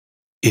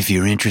If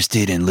you're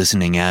interested in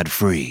listening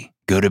ad-free,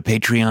 go to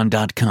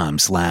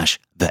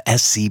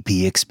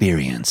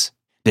patreon.com/thescpexperience.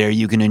 There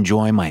you can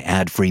enjoy my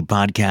ad-free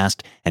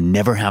podcast and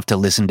never have to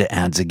listen to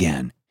ads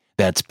again.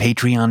 That's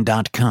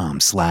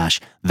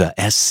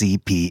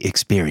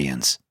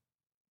patreon.com/thescpexperience.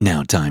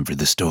 Now time for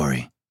the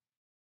story.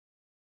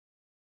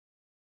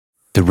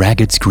 The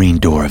ragged screen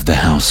door of the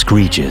house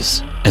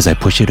screeches as I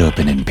push it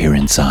open and peer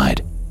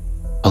inside.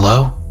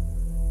 Hello?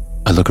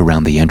 I look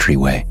around the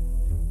entryway,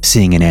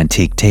 seeing an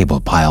antique table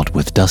piled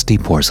with dusty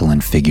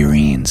porcelain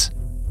figurines.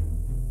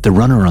 The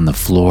runner on the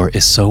floor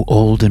is so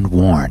old and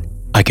worn,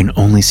 I can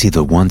only see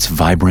the once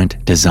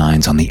vibrant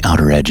designs on the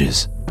outer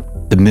edges.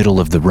 The middle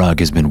of the rug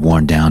has been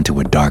worn down to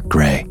a dark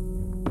gray.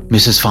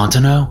 Mrs.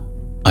 Fontenot?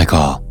 I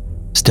call,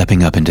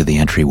 stepping up into the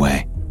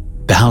entryway.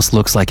 The house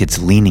looks like it's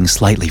leaning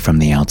slightly from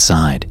the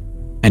outside,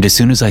 and as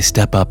soon as I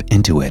step up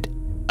into it,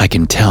 I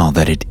can tell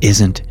that it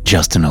isn't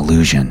just an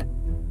illusion.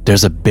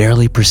 There's a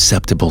barely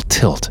perceptible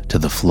tilt to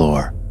the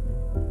floor.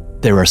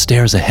 There are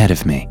stairs ahead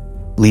of me,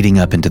 leading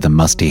up into the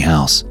musty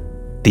house.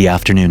 The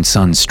afternoon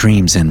sun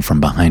streams in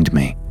from behind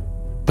me,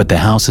 but the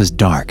house is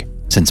dark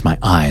since my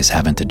eyes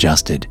haven't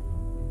adjusted.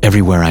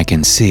 Everywhere I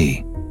can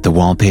see, the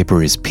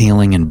wallpaper is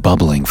peeling and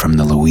bubbling from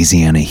the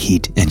Louisiana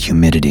heat and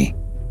humidity.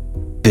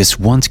 This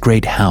once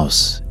great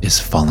house is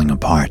falling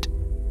apart,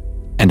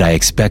 and I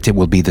expect it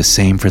will be the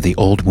same for the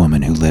old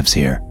woman who lives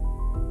here.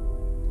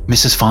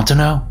 Mrs.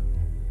 Fontenot?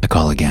 I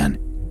call again,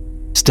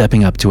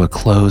 stepping up to a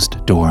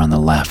closed door on the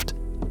left.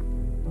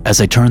 As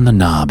I turn the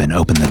knob and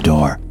open the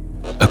door,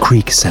 a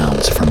creak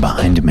sounds from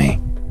behind me.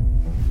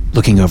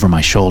 Looking over my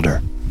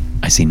shoulder,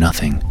 I see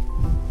nothing.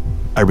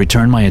 I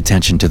return my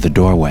attention to the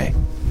doorway,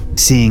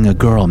 seeing a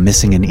girl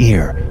missing an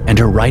ear and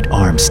her right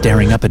arm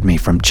staring up at me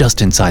from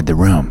just inside the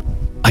room.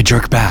 I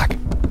jerk back,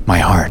 my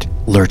heart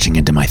lurching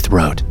into my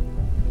throat.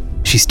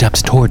 She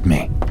steps toward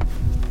me.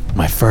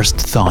 My first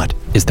thought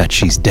is that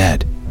she's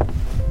dead.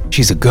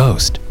 She's a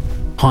ghost,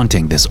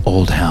 haunting this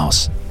old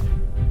house.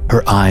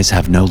 Her eyes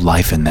have no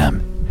life in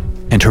them,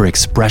 and her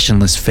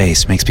expressionless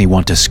face makes me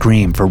want to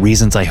scream for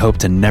reasons I hope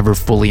to never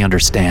fully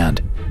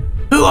understand.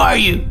 Who are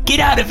you? Get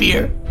out of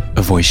here!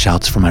 A voice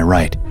shouts from my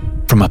right,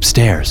 from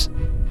upstairs.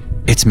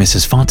 It's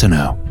Mrs.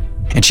 Fontenot,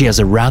 and she has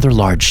a rather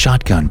large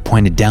shotgun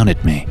pointed down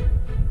at me.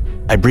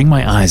 I bring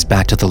my eyes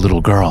back to the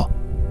little girl,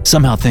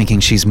 somehow thinking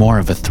she's more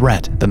of a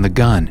threat than the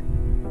gun.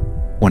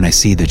 When I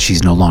see that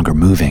she's no longer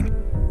moving,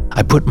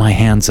 I put my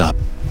hands up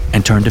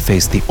and turn to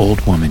face the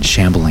old woman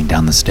shambling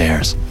down the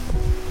stairs.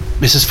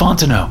 Mrs.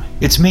 Fontenot,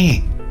 it's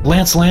me,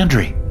 Lance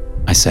Landry,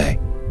 I say,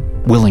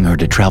 willing her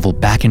to travel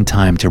back in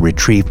time to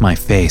retrieve my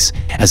face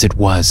as it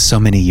was so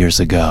many years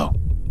ago.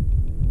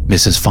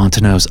 Mrs.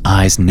 Fontenot's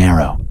eyes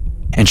narrow,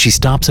 and she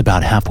stops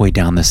about halfway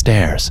down the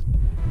stairs.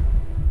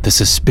 The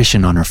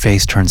suspicion on her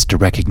face turns to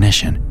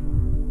recognition.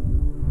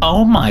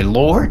 Oh my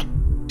lord,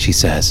 she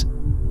says.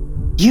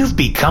 You've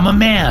become a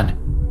man,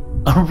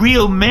 a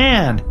real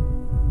man.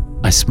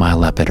 I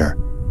smile up at her,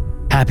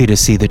 happy to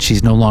see that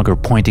she's no longer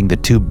pointing the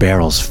two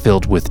barrels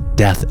filled with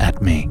death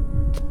at me.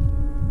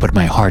 But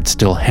my heart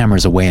still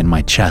hammers away in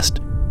my chest.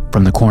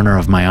 From the corner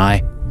of my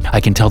eye, I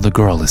can tell the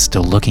girl is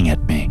still looking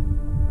at me.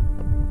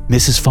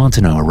 Mrs.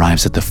 Fontenot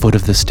arrives at the foot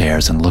of the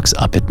stairs and looks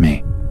up at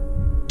me.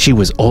 She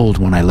was old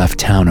when I left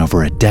town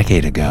over a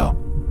decade ago.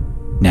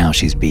 Now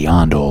she's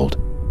beyond old,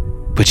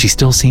 but she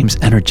still seems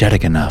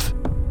energetic enough.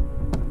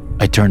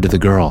 I turn to the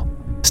girl,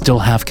 still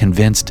half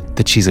convinced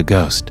that she's a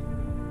ghost.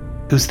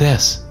 Who's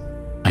this?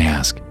 I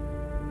ask.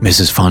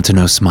 Mrs.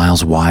 Fontenot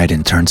smiles wide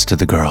and turns to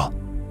the girl.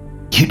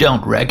 You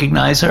don't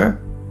recognize her?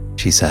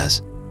 She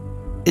says.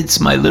 It's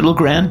my little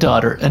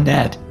granddaughter,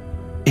 Annette.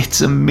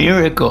 It's a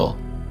miracle.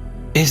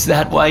 Is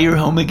that why you're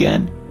home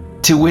again?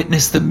 To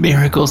witness the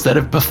miracles that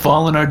have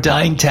befallen our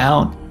dying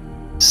town?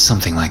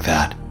 Something like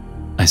that,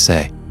 I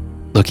say,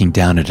 looking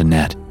down at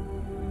Annette.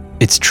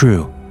 It's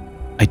true.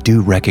 I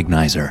do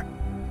recognize her.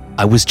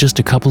 I was just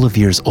a couple of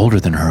years older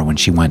than her when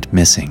she went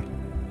missing.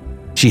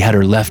 She had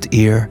her left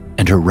ear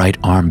and her right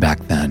arm back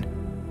then,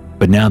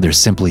 but now there's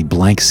simply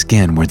blank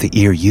skin where the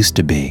ear used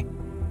to be,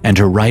 and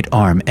her right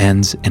arm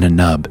ends in a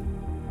nub.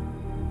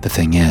 The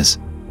thing is,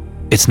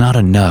 it's not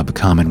a nub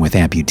common with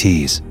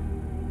amputees.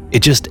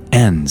 It just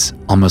ends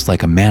almost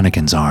like a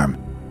mannequin's arm.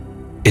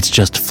 It's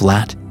just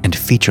flat and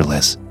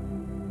featureless.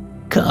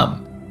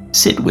 Come,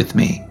 sit with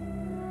me,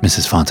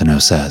 Mrs.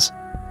 Fontenot says.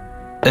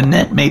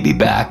 Annette may be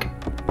back,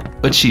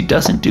 but she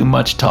doesn't do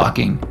much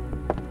talking.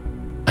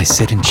 I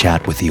sit and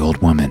chat with the old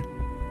woman.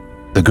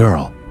 The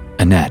girl,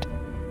 Annette,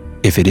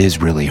 if it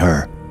is really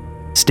her,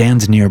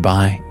 stands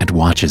nearby and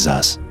watches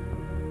us.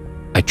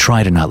 I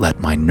try to not let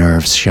my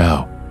nerves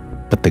show,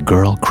 but the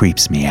girl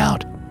creeps me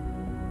out.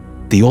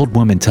 The old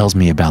woman tells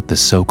me about the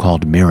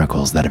so-called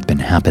miracles that have been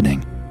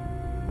happening.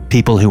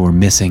 People who were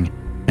missing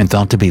and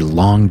thought to be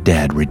long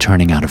dead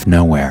returning out of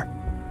nowhere,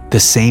 the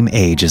same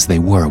age as they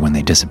were when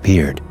they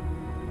disappeared.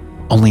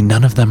 Only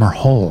none of them are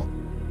whole.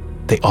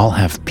 They all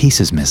have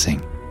pieces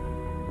missing.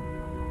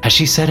 Has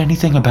she said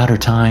anything about her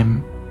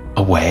time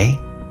away?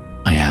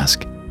 I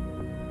ask.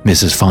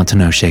 Mrs.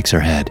 Fontenot shakes her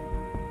head.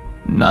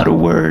 Not a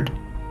word.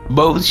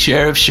 Both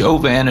Sheriff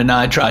Chauvin and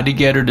I tried to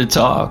get her to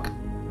talk,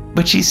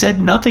 but she said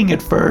nothing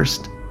at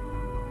first.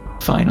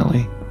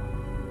 Finally,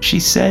 she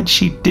said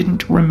she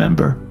didn't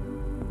remember.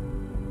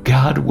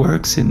 God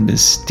works in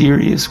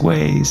mysterious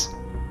ways.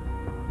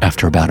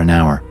 After about an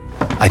hour,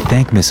 I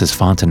thank Mrs.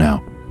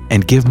 Fontenot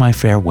and give my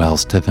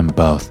farewells to them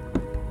both,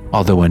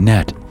 although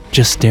Annette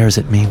just stares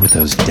at me with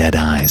those dead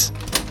eyes.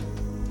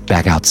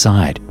 Back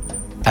outside,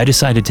 I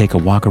decide to take a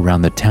walk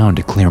around the town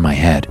to clear my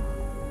head.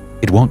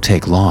 It won't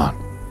take long.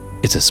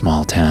 It's a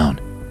small town.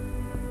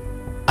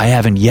 I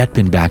haven't yet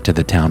been back to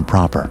the town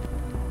proper,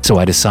 so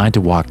I decide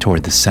to walk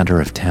toward the center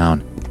of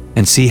town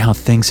and see how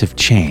things have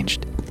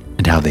changed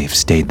and how they've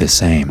stayed the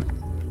same.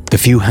 The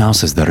few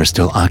houses that are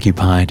still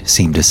occupied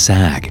seem to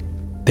sag.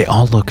 They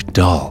all look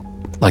dull,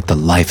 like the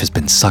life has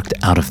been sucked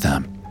out of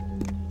them.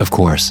 Of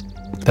course,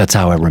 that's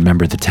how I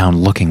remember the town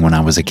looking when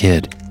I was a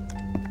kid.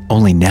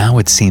 Only now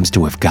it seems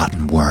to have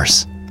gotten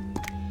worse.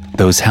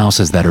 Those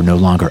houses that are no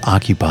longer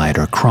occupied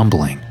are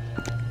crumbling,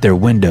 their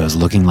windows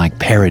looking like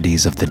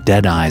parodies of the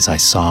dead eyes I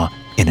saw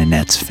in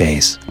Annette's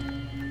face.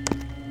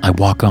 I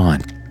walk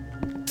on,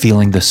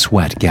 feeling the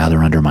sweat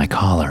gather under my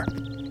collar.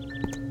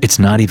 It's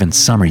not even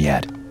summer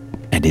yet,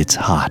 and it's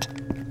hot.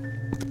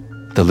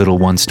 The little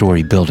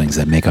one-story buildings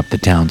that make up the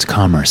town's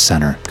commerce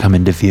center come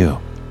into view.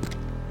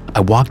 I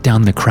walk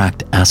down the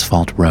cracked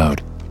asphalt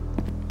road,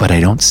 but I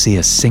don't see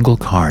a single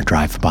car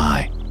drive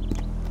by.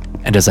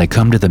 And as I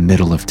come to the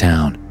middle of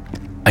town,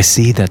 I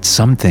see that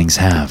some things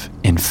have,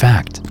 in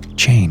fact,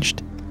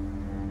 changed.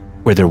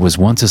 Where there was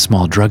once a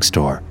small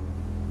drugstore,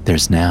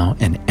 there's now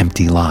an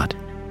empty lot.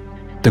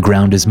 The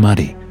ground is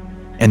muddy,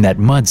 and that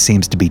mud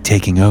seems to be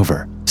taking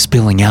over,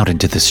 spilling out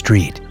into the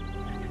street.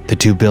 The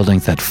two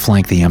buildings that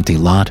flank the empty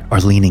lot are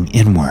leaning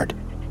inward.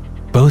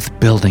 Both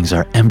buildings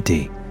are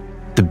empty,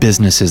 the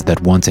businesses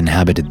that once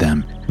inhabited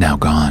them now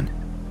gone.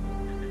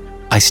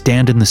 I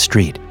stand in the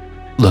street,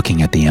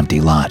 looking at the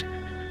empty lot,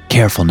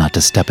 careful not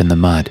to step in the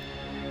mud.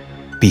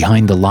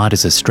 Behind the lot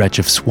is a stretch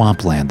of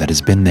swampland that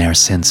has been there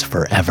since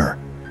forever.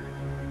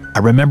 I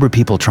remember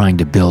people trying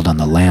to build on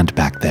the land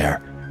back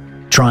there,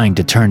 trying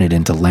to turn it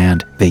into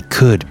land they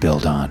could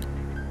build on,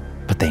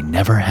 but they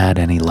never had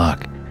any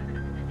luck.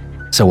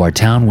 So our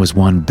town was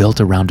one built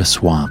around a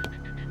swamp.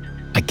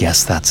 I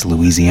guess that's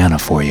Louisiana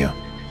for you.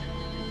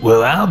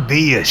 Well, I'll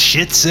be a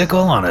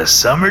shitsicle on a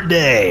summer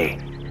day,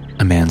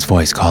 a man's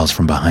voice calls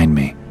from behind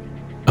me,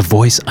 a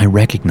voice I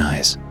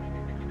recognize.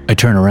 I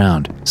turn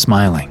around,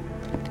 smiling.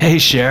 Hey,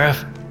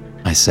 Sheriff,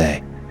 I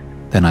say.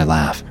 Then I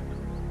laugh.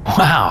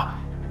 Wow,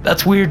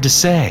 that's weird to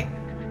say.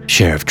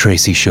 Sheriff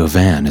Tracy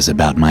Chauvin is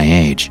about my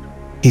age.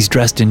 He's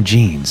dressed in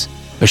jeans,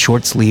 a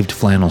short-sleeved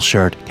flannel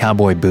shirt,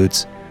 cowboy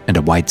boots, and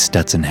a white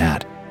Stetson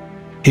hat.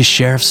 His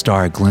sheriff's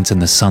star glints in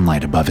the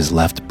sunlight above his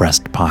left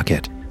breast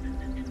pocket.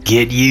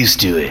 Get used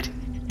to it,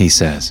 he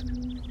says.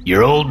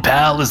 Your old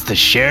pal is the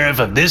sheriff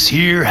of this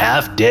here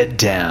half-dead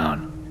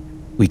town.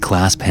 We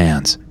clasp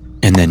hands,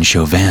 and then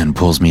Chauvin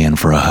pulls me in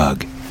for a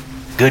hug.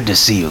 Good to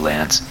see you,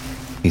 Lance,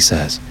 he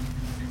says.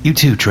 You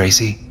too,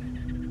 Tracy.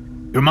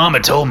 Your mama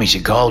told me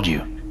she called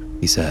you,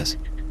 he says.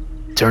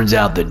 Turns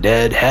out the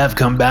dead have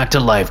come back to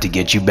life to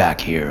get you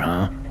back here,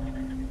 huh?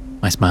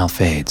 My smile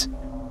fades.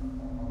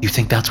 You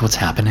think that's what's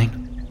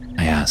happening?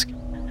 I ask.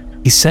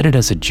 He said it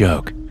as a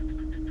joke,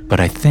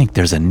 but I think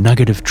there's a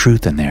nugget of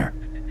truth in there.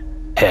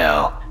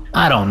 Hell,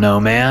 I don't know,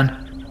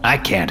 man. I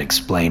can't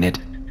explain it.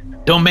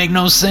 Don't make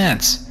no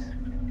sense.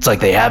 It's like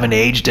they haven't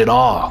aged at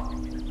all.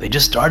 They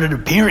just started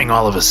appearing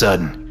all of a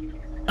sudden.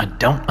 I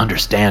don't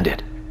understand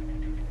it.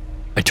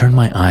 I turn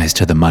my eyes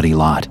to the muddy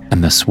lot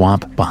and the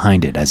swamp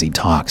behind it as he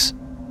talks.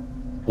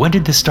 When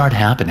did this start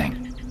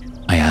happening?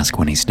 I ask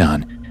when he's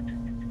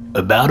done.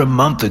 About a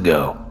month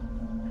ago.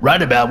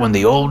 Right about when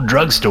the old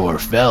drugstore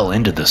fell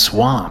into the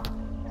swamp.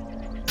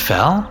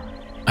 Fell?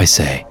 I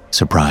say,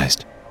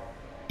 surprised.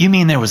 You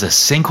mean there was a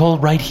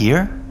sinkhole right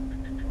here?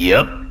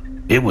 Yep,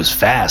 it was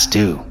fast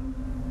too.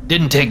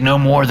 Didn't take no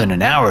more than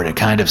an hour to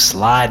kind of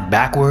slide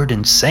backward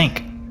and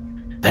sink.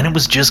 Then it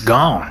was just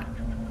gone.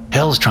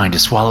 Hell's trying to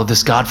swallow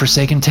this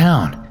godforsaken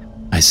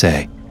town, I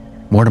say,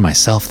 more to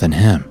myself than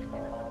him.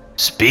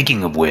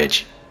 Speaking of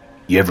which,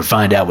 you ever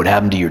find out what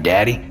happened to your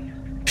daddy?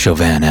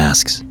 Chauvin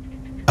asks.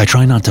 I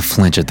try not to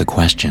flinch at the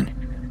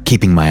question,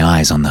 keeping my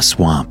eyes on the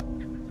swamp.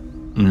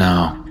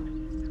 No,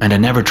 and I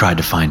never tried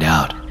to find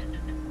out.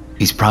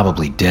 He's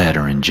probably dead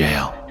or in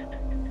jail.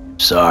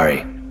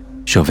 Sorry,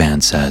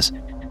 Chauvin says.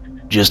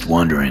 Just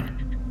wondering.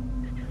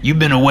 You've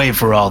been away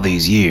for all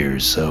these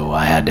years, so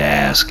I had to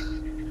ask.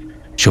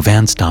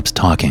 Chauvin stops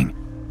talking,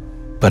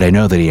 but I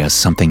know that he has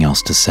something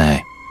else to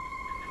say.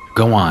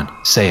 Go on,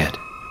 say it,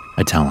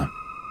 I tell him.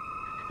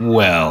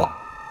 Well,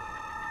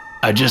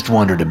 I just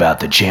wondered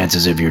about the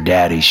chances of your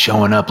daddy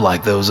showing up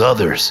like those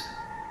others.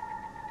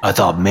 I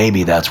thought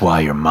maybe that's why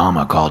your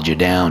mama called you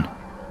down.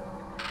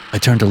 I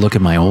turn to look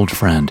at my old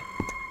friend.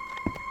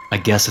 I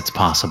guess it's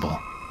possible,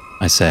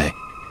 I say.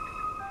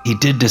 He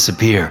did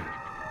disappear,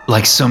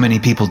 like so many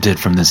people did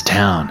from this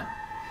town.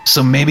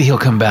 So maybe he'll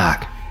come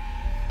back,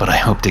 but I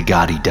hope to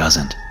God he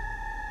doesn't.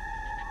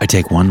 I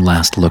take one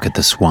last look at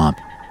the swamp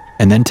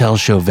and then tell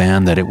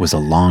Chauvin that it was a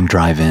long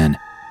drive in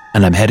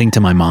and I'm heading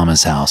to my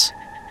mama's house.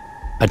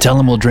 I tell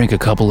him we'll drink a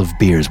couple of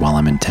beers while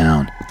I'm in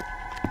town.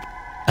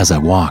 As I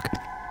walk,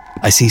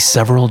 I see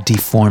several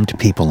deformed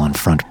people on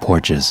front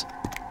porches,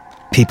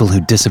 people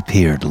who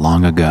disappeared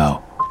long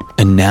ago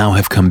and now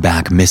have come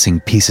back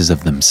missing pieces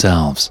of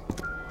themselves.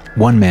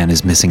 One man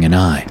is missing an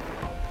eye.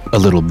 A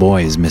little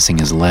boy is missing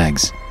his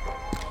legs.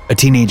 A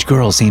teenage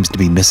girl seems to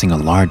be missing a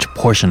large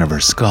portion of her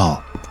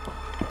skull.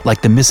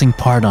 Like the missing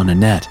part on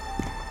Annette,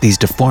 these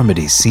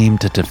deformities seem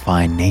to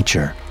defy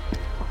nature.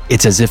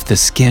 It's as if the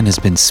skin has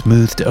been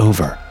smoothed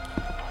over.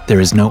 There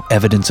is no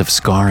evidence of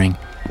scarring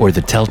or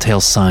the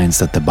telltale signs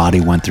that the body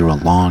went through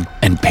a long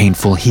and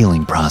painful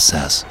healing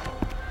process.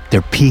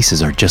 Their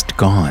pieces are just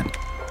gone.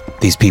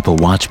 These people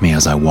watch me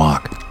as I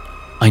walk.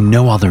 I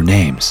know all their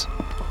names,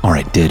 or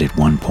I did at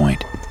one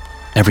point.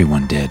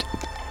 Everyone did.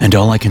 And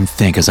all I can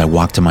think as I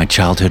walk to my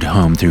childhood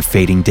home through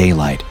fading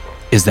daylight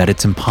is that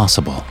it's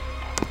impossible.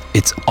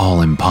 It's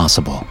all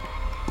impossible.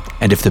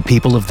 And if the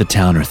people of the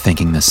town are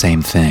thinking the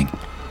same thing,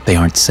 they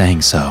aren't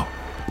saying so.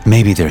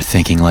 Maybe they're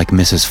thinking like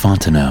Mrs.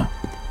 Fontenot,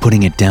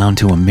 putting it down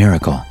to a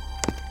miracle.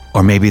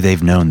 Or maybe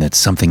they've known that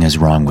something is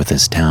wrong with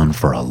this town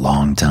for a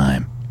long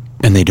time,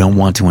 and they don't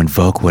want to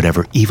invoke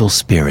whatever evil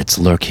spirits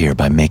lurk here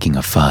by making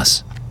a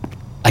fuss.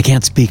 I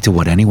can't speak to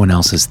what anyone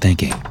else is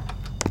thinking.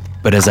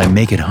 But as I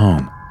make it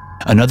home,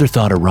 another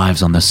thought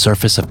arrives on the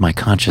surface of my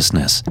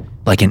consciousness,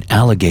 like an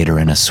alligator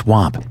in a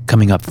swamp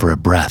coming up for a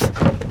breath.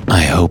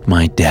 I hope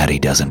my daddy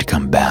doesn't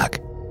come back.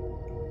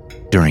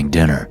 During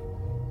dinner,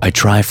 I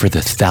try for the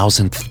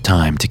 1,000th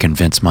time to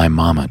convince my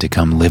mama to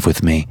come live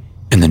with me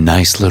in the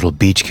nice little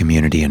beach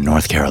community in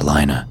North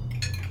Carolina.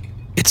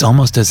 It's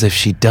almost as if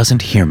she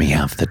doesn't hear me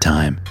half the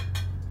time.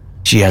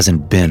 She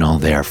hasn't been all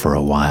there for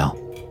a while.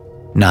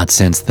 Not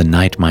since the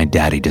night my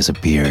daddy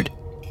disappeared.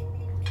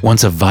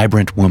 Once a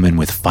vibrant woman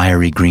with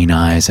fiery green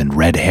eyes and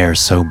red hair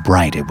so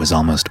bright it was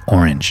almost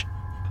orange,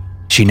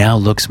 she now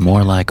looks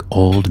more like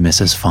old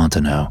Mrs.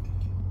 Fontenot,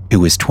 who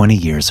was 20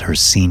 years her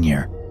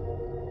senior.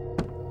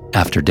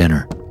 After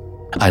dinner,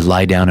 I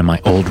lie down in my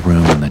old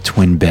room on the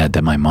twin bed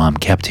that my mom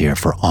kept here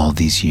for all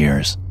these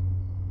years.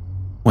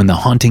 When the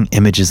haunting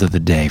images of the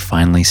day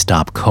finally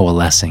stop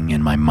coalescing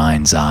in my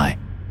mind's eye,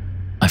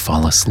 I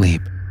fall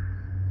asleep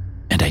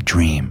and I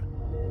dream.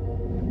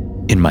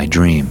 In my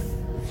dream,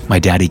 my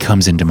daddy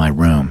comes into my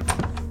room,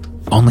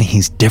 only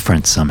he's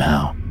different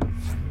somehow.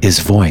 His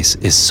voice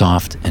is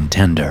soft and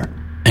tender,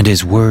 and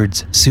his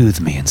words soothe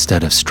me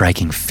instead of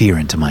striking fear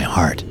into my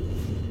heart.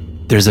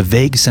 There's a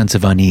vague sense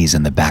of unease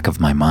in the back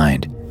of my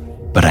mind,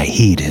 but I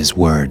heed his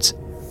words,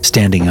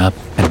 standing up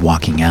and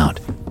walking out.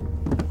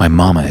 My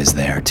mama is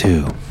there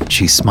too.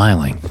 She's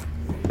smiling,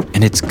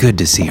 and it's good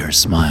to see her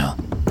smile.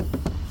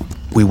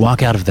 We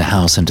walk out of the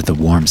house into the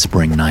warm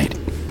spring night,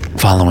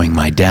 following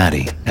my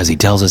daddy as he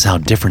tells us how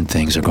different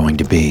things are going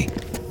to be.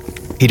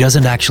 He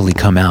doesn't actually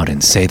come out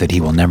and say that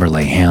he will never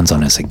lay hands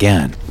on us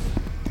again,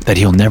 that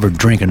he'll never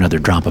drink another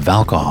drop of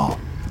alcohol,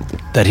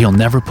 that he'll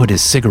never put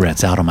his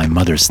cigarettes out on my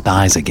mother's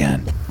thighs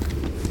again.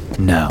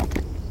 No,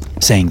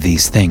 saying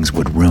these things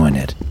would ruin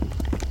it.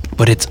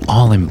 But it's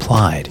all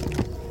implied.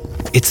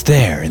 It's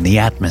there in the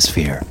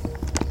atmosphere,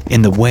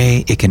 in the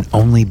way it can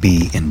only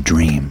be in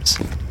dreams.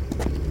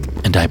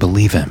 And I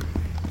believe him.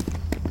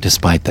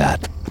 Despite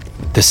that,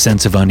 the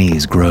sense of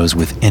unease grows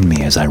within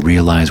me as I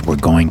realize we're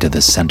going to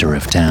the center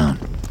of town.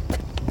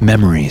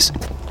 Memories,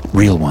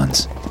 real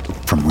ones,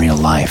 from real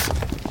life,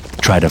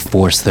 try to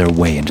force their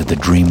way into the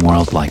dream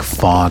world like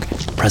fog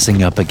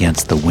pressing up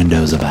against the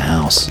windows of a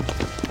house.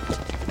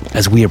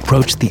 As we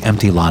approach the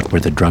empty lot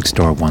where the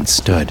drugstore once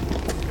stood,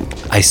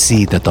 I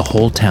see that the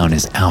whole town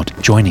is out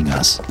joining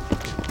us.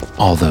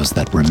 All those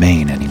that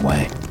remain,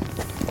 anyway.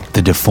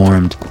 The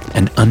deformed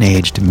and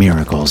unaged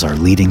miracles are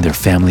leading their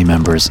family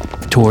members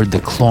toward the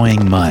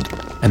cloying mud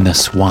and the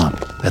swamp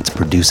that's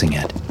producing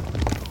it.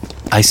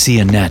 I see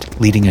Annette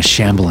leading a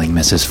shambling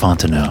Mrs.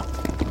 Fontenot,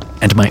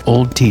 and my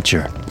old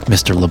teacher,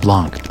 Mr.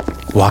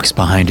 LeBlanc, walks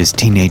behind his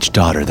teenage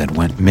daughter that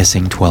went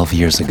missing 12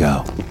 years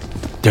ago.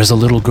 There's a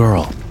little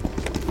girl,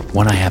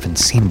 one I haven't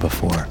seen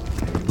before,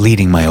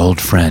 leading my old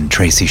friend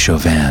Tracy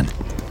Chauvin.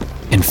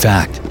 In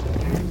fact,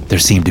 there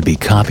seem to be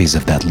copies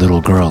of that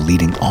little girl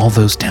leading all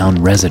those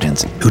town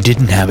residents who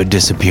didn't have a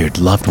disappeared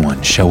loved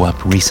one show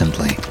up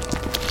recently.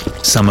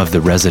 Some of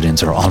the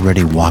residents are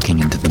already walking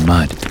into the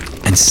mud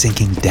and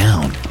sinking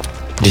down,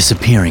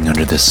 disappearing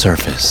under the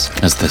surface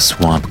as the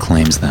swamp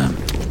claims them.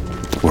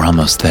 We're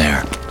almost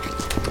there.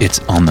 It's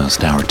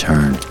almost our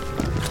turn.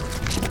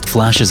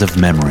 Flashes of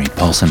memory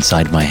pulse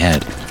inside my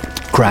head,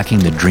 cracking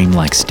the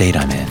dreamlike state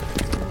I'm in.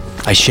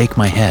 I shake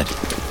my head,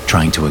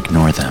 trying to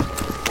ignore them.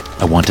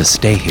 I want to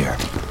stay here.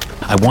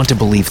 I want to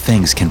believe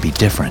things can be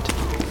different.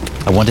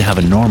 I want to have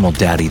a normal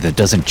daddy that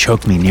doesn't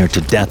choke me near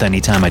to death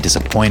anytime I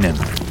disappoint him.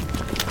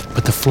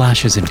 But the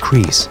flashes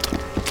increase,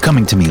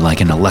 coming to me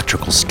like an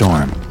electrical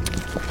storm.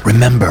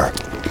 Remember,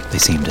 they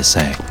seem to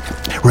say.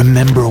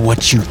 Remember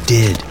what you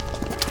did.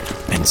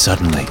 And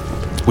suddenly,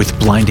 with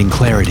blinding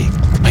clarity,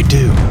 I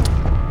do.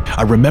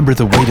 I remember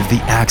the weight of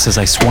the axe as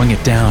I swung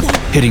it down,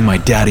 hitting my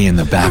daddy in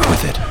the back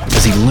with it,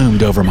 as he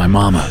loomed over my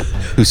mama,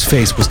 whose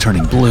face was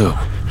turning blue.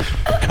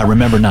 I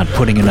remember not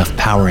putting enough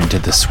power into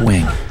the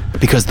swing,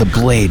 because the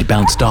blade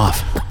bounced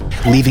off,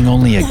 leaving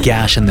only a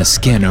gash in the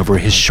skin over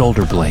his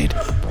shoulder blade.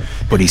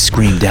 But he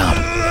screamed out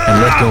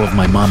and let go of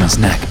my mama's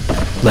neck,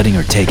 letting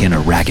her take in a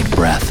ragged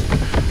breath.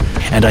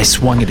 And I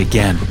swung it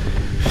again,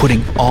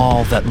 putting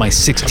all that my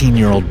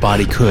 16-year-old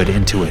body could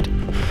into it.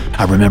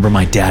 I remember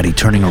my daddy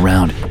turning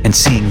around and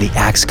seeing the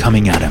axe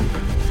coming at him.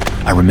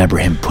 I remember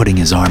him putting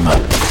his arm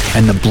up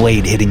and the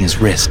blade hitting his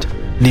wrist,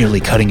 nearly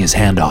cutting his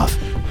hand off.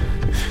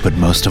 But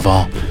most of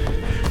all,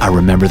 I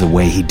remember the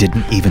way he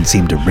didn't even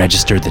seem to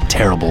register the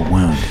terrible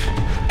wound.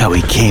 How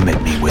he came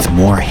at me with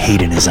more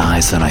hate in his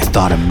eyes than I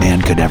thought a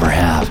man could ever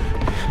have.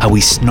 How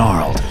he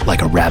snarled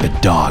like a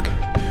rabid dog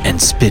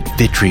and spit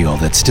vitriol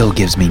that still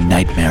gives me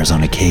nightmares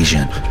on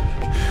occasion.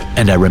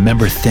 And I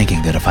remember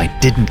thinking that if I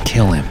didn't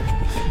kill him,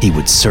 he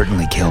would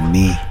certainly kill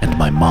me and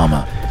my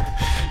mama.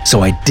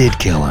 So I did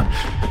kill him.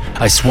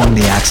 I swung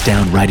the axe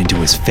down right into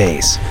his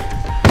face.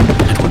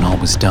 And when all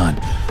was done,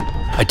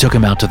 I took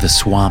him out to the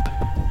swamp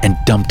and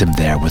dumped him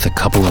there with a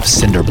couple of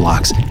cinder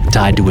blocks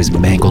tied to his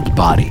mangled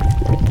body,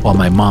 while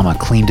my mama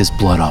cleaned his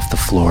blood off the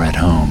floor at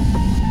home.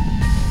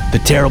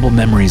 The terrible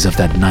memories of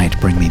that night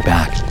bring me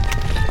back,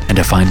 and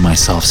I find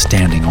myself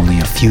standing only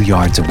a few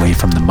yards away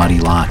from the muddy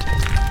lot.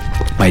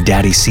 My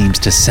daddy seems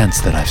to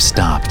sense that I've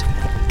stopped,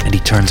 and he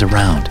turns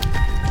around.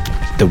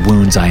 The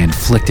wounds I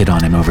inflicted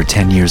on him over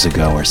 10 years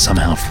ago are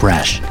somehow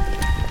fresh.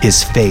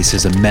 His face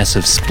is a mess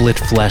of split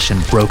flesh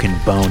and broken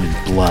bone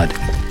and blood.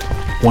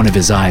 One of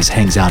his eyes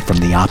hangs out from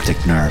the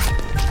optic nerve,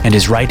 and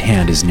his right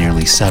hand is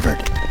nearly severed.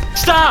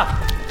 Stop!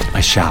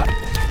 I shout,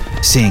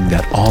 seeing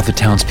that all the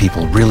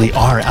townspeople really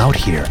are out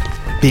here,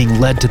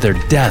 being led to their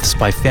deaths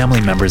by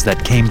family members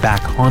that came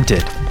back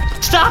haunted.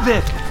 Stop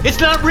it! It's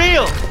not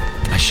real!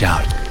 I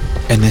shout,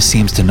 and this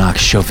seems to knock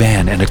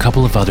Chauvin and a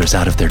couple of others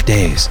out of their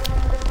daze.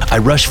 I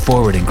rush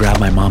forward and grab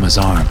my mama's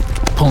arm,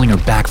 pulling her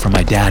back from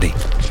my daddy.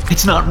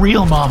 It's not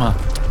real, Mama,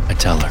 I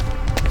tell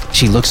her.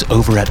 She looks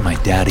over at my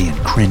daddy and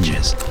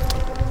cringes.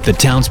 The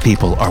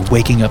townspeople are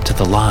waking up to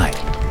the lie,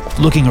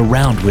 looking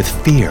around with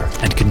fear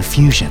and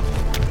confusion.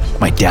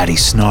 My daddy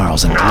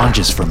snarls and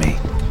lunges for me,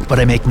 but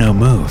I make no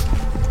move.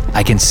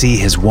 I can see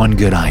his one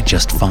good eye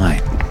just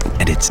fine,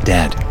 and it's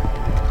dead.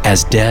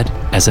 As dead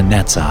as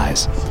Annette's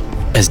eyes.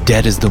 As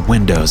dead as the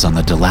windows on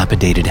the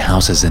dilapidated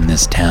houses in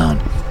this town.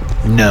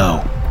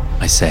 No,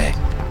 I say.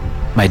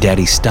 My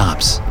daddy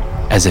stops,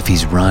 as if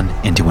he's run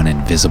into an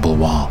invisible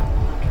wall.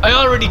 I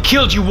already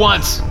killed you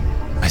once,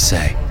 I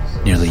say,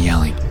 nearly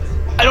yelling.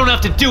 I don't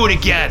have to do it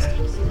again.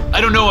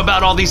 I don't know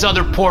about all these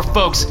other poor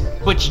folks,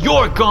 but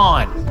you're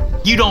gone.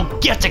 You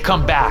don't get to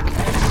come back.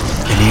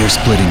 An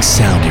ear-splitting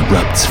sound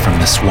erupts from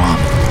the swamp,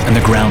 and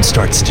the ground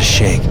starts to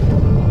shake.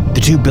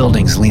 The two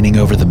buildings leaning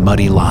over the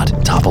muddy lot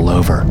topple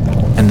over,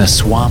 and the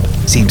swamp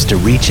seems to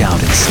reach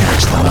out and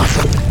snatch them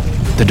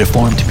up. The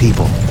deformed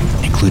people,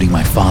 including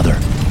my father,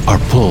 are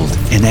pulled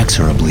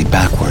inexorably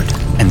backward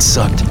and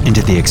sucked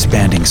into the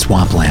expanding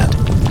swampland.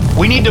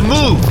 We need to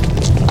move!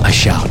 I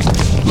shout,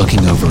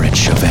 looking over at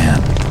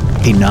Chauvin.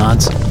 He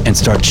nods and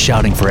starts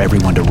shouting for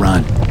everyone to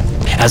run.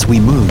 As we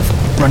move,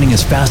 running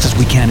as fast as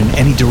we can in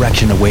any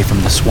direction away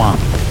from the swamp,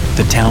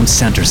 the town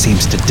center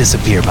seems to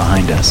disappear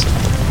behind us.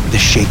 The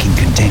shaking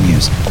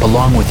continues,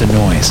 along with the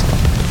noise,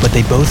 but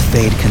they both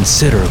fade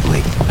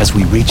considerably as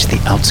we reach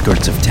the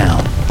outskirts of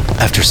town.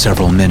 After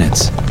several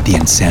minutes, the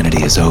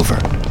insanity is over.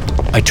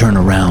 I turn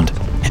around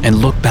and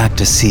look back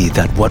to see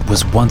that what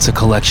was once a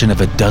collection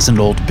of a dozen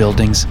old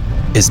buildings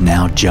is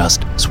now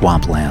just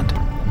swampland.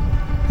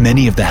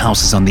 Many of the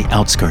houses on the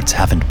outskirts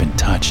haven't been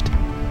touched,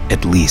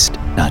 at least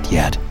not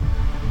yet.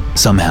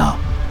 Somehow,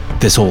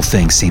 this whole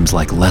thing seems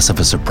like less of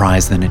a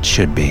surprise than it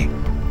should be.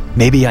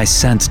 Maybe I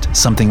sensed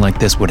something like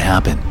this would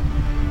happen.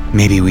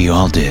 Maybe we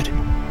all did.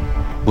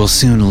 We'll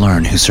soon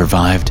learn who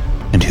survived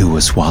and who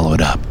was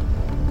swallowed up.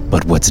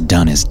 But what's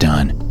done is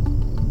done.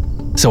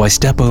 So I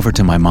step over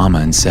to my mama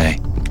and say,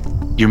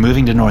 "You're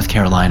moving to North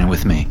Carolina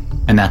with me,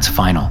 and that's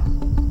final."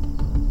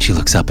 She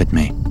looks up at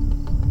me.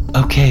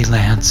 "Okay,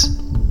 Lance,"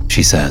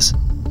 she says.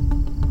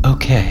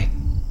 "Okay."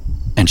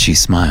 And she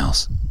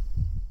smiles.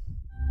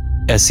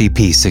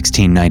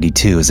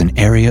 SCP-1692 is an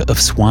area of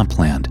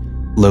swampland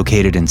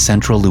located in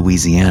central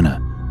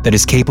Louisiana that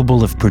is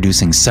capable of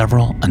producing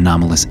several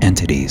anomalous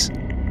entities.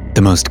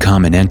 The most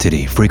common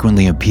entity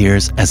frequently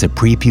appears as a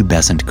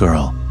prepubescent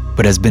girl,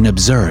 but has been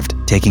observed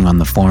taking on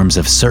the forms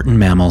of certain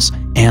mammals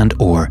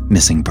and/or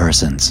missing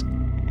persons.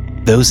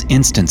 Those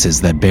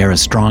instances that bear a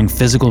strong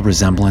physical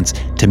resemblance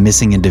to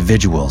missing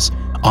individuals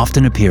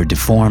often appear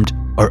deformed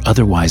or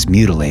otherwise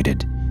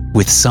mutilated,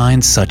 with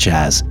signs such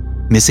as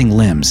missing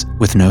limbs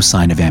with no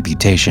sign of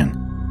amputation,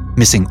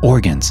 missing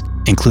organs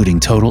including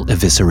total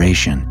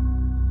evisceration,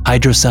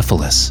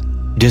 hydrocephalus,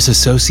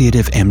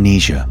 dissociative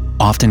amnesia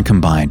often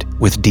combined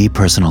with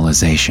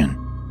depersonalization,